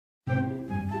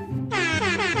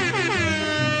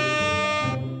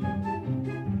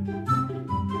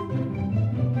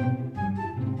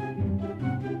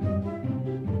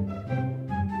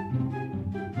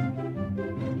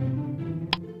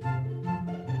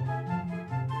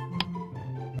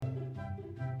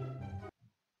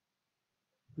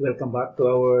Welcome back to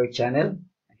our channel.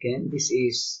 Again, this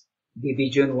is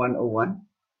Division 101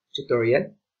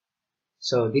 tutorial.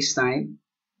 So this time,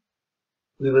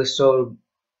 we will solve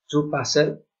two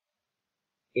puzzles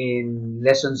in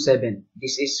lesson 7.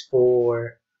 This is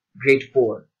for grade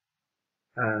 4.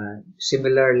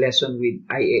 Similar lesson with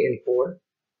IAL 4.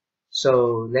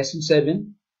 So lesson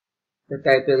 7, the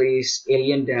title is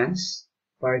Alien Dance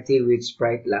Party with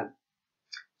Sprite Lab.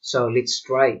 So let's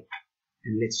try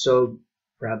and let's solve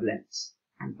problems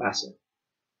and puzzle.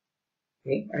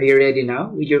 Okay, are you ready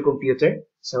now with your computer?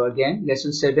 So again,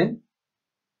 lesson 7.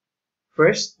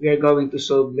 First, we are going to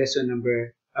solve puzzle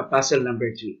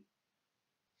number 3.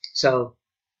 So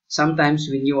sometimes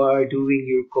when you are doing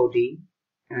your coding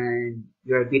and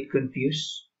you're a bit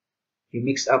confused, you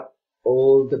mix up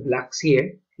all the blocks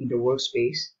here in the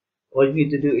workspace. All you need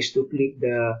to do is to click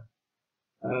the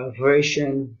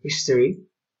version history,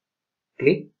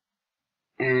 click,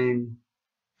 and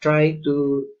try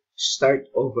to start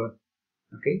over.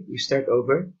 Okay, you start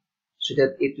over so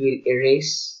that it will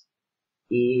erase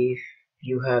if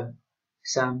you have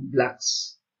some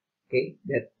blocks, okay,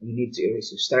 that you need to erase.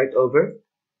 So start over,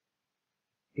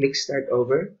 click start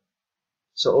over,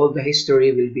 so all the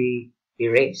history will be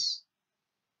erased.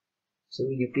 So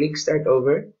when you click start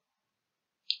over,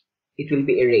 it will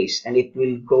be erased and it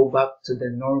will go back to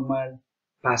the normal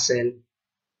puzzle.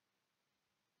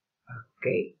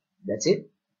 Okay, that's it.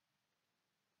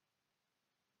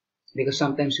 Because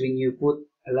sometimes when you put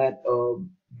a lot of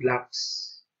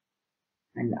blocks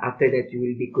and after that you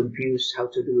will be confused how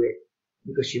to do it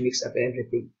because you mix up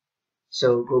everything.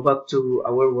 So go back to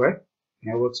our work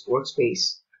in our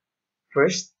workspace.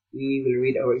 First, we will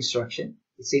read our instruction.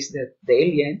 It says that the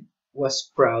alien was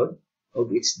proud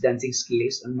of its dancing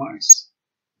skills on Mars,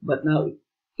 but now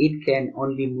it can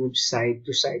only move side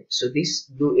to side. So this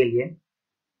blue alien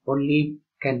only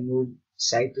can move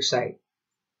side to side.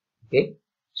 Okay,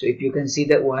 so if you can see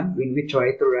that one, when we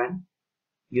try to run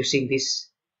using this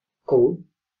code,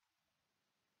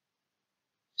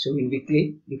 so when we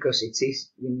click, because it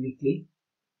says when we click,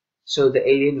 so the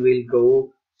alien will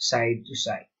go side to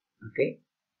side. Okay,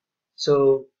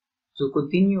 so to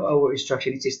continue our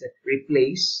instruction, it says that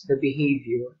replace the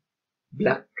behavior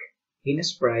block in a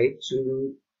sprite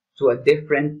to a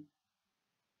different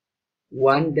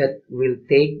one that will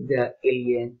take the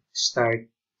alien start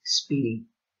spinning.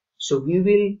 So we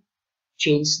will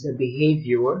change the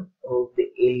behavior of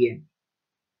the alien.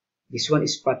 This one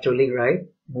is patrolling, right?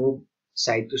 Move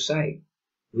side to side.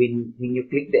 When you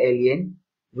click the alien,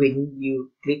 when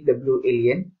you click the blue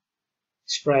alien,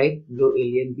 sprite, blue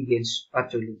alien begins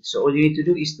patrolling. So all you need to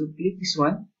do is to click this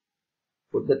one,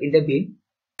 put that in the bin,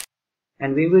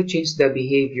 and we will change the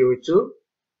behavior to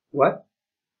what?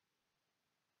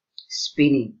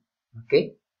 Spinning.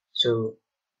 Okay, so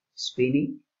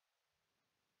spinning.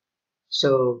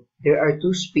 So there are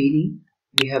two spinning.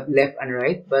 We have left and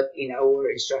right, but in our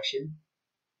instruction,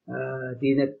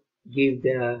 did not give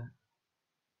the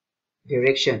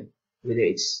direction whether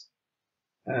it's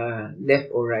left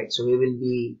or right. So we will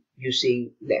be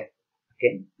using left.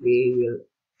 Okay, we will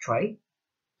try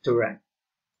to run.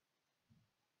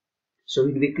 So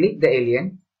when we click the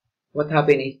alien, what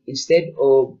happened is instead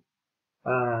of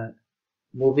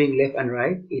moving left and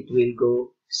right, it will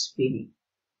go spinning.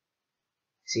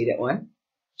 See that one?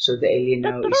 So the alien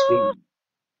now is spinning.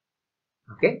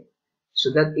 Okay,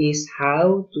 so that is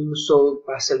how to solve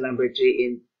puzzle number 3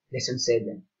 in lesson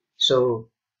 7. So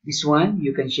this one,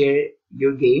 you can share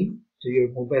your game to your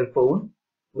mobile phone,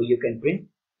 or you can print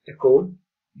the code.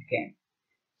 You can.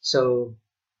 So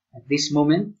at this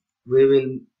moment, we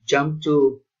will jump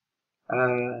to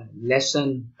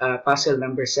puzzle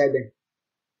number 7.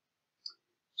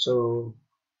 So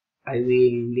I will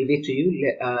leave it to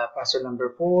you. Puzzle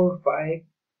number 4, 5,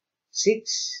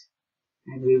 6,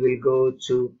 and we will go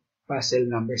to puzzle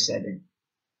number 7.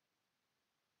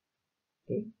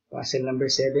 Okay, puzzle number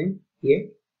 7 here.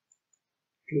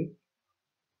 Click.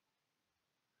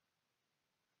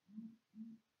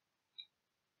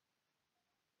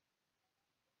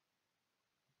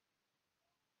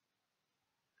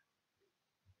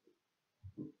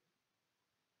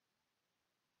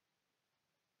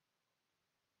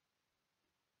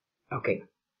 Okay,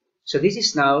 so this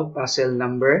is now puzzle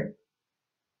number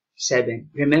 7.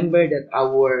 Remember that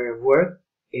our work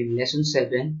in lesson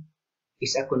 7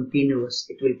 is a continuous.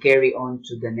 It will carry on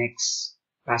to the next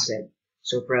puzzle.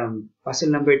 So from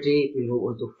puzzle number 3, it will move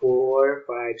on to 4,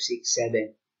 5, 6,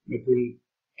 7. It will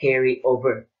carry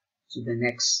over to the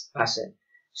next puzzle.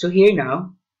 So here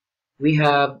now, we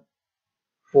have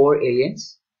 4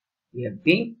 aliens. We have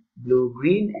pink, blue,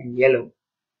 green, and yellow.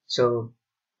 So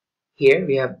here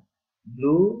we have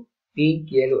blue, pink,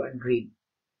 yellow, and green.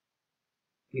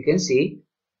 You can see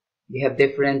they have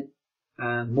different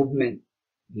movement.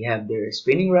 We have the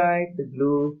spinning right, the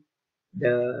blue,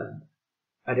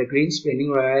 the green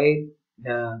spinning right,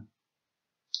 the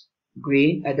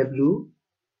green, the blue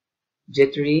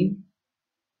jittering,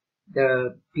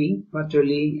 the pink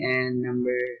patrolling, and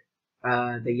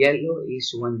the yellow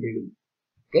is wandering.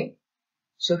 Okay,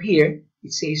 so here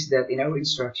it says that in our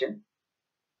instruction,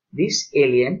 these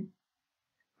aliens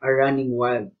are running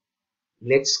wild.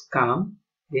 Let's calm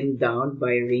them down by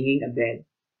ringing a bell.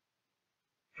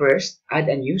 First, add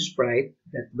a new sprite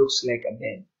that looks like a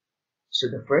bell. So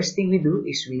the first thing we do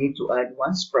is we need to add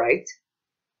one sprite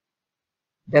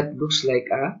that looks like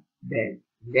a bell.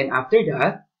 Then after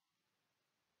that,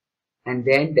 and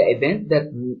then the event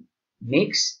that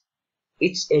makes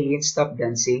each alien stop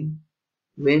dancing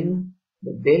when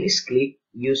the bell is clicked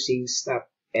using stop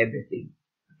everything.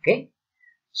 Okay,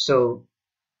 so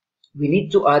we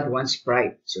need to add one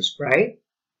sprite. So sprite,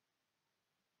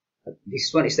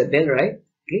 this one is the bell, right?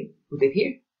 Okay, put it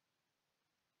here.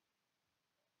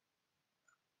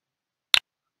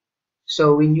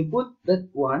 So when you put that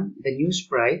one, the new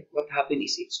sprite, what happens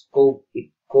is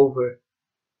it cover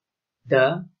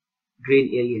the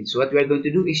green alien. So what we are going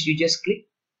to do is you just click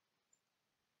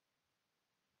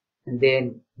and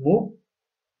then move.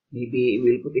 Maybe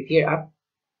we'll put it here up.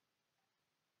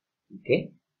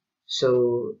 Okay,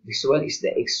 so this one is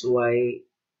the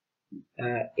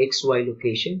XY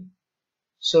location.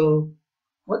 So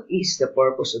what is the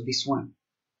purpose of this one?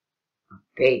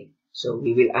 Okay, so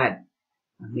we will add.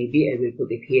 Maybe I will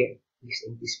put it here, this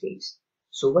empty space.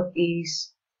 So what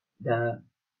is the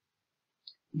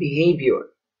behavior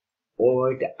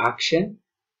or the action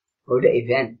or the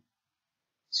event?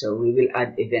 So we will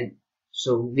add event.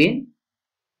 So when,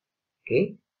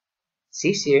 okay,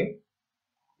 see here,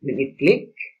 when it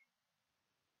click,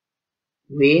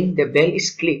 when the bell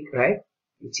is clicked, right?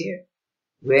 It's here.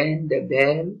 When the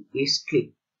bell is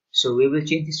clicked. So we will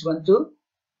change this one to,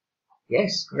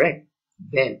 yes, correct,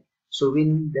 bell. So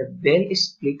when the bell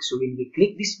is clicked, so when we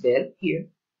click this bell here,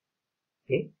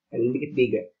 okay, I will make it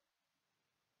bigger.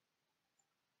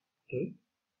 Okay.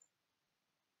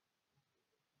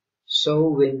 So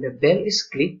when the bell is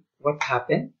clicked, what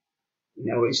happened?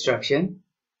 In our instruction,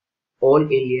 all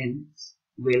aliens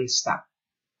will stop.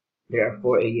 There are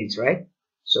 4 aliens, right?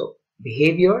 So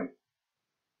behavior,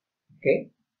 okay.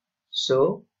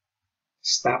 So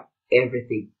stop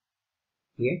everything.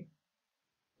 Here,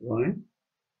 1.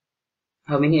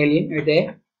 How many aliens are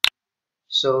there?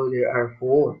 So there are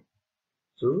 4.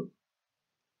 2,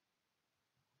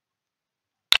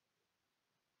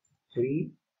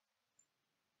 3,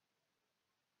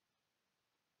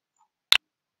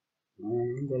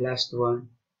 and the last one,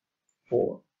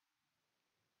 4.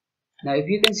 Now if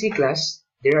you can see, class,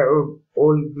 they are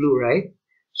all blue, right?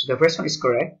 So the first one is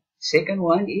correct. Second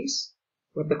one is,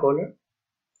 what the color?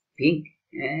 Pink.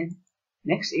 And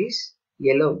next is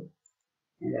yellow.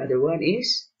 And the other one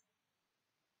is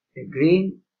the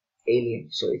green alien.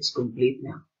 So it's complete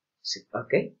now.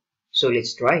 Okay, so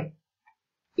let's try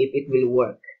if it will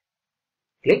work.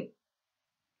 Click.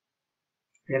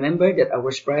 Remember that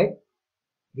our sprite,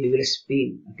 we will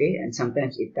spin, okay, and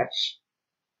sometimes it touch.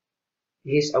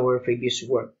 This is our previous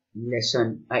work in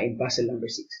lesson in puzzle number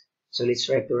 6. So let's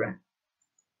try to run.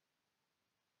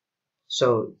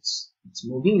 So it's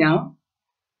moving now.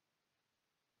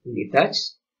 When it touch,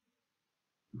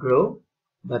 grow,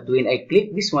 but when I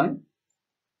click this one,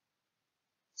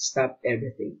 stop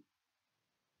everything.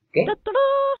 Okay,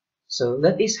 so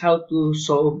that is how to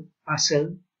solve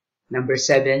puzzle number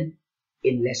 7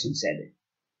 in lesson 7.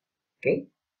 Okay,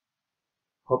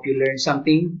 hope you learned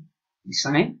something this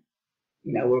time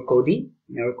in our coding,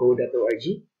 in our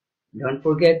code.org. Don't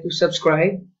forget to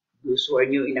subscribe, those who are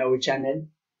new in our channel.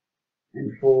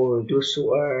 And for those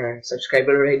who are subscribed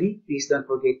already, please don't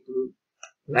forget to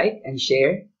like and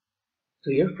share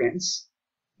to your friends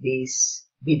this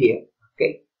video.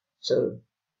 Okay, so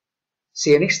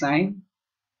see you next time.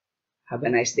 Have a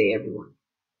nice day, everyone.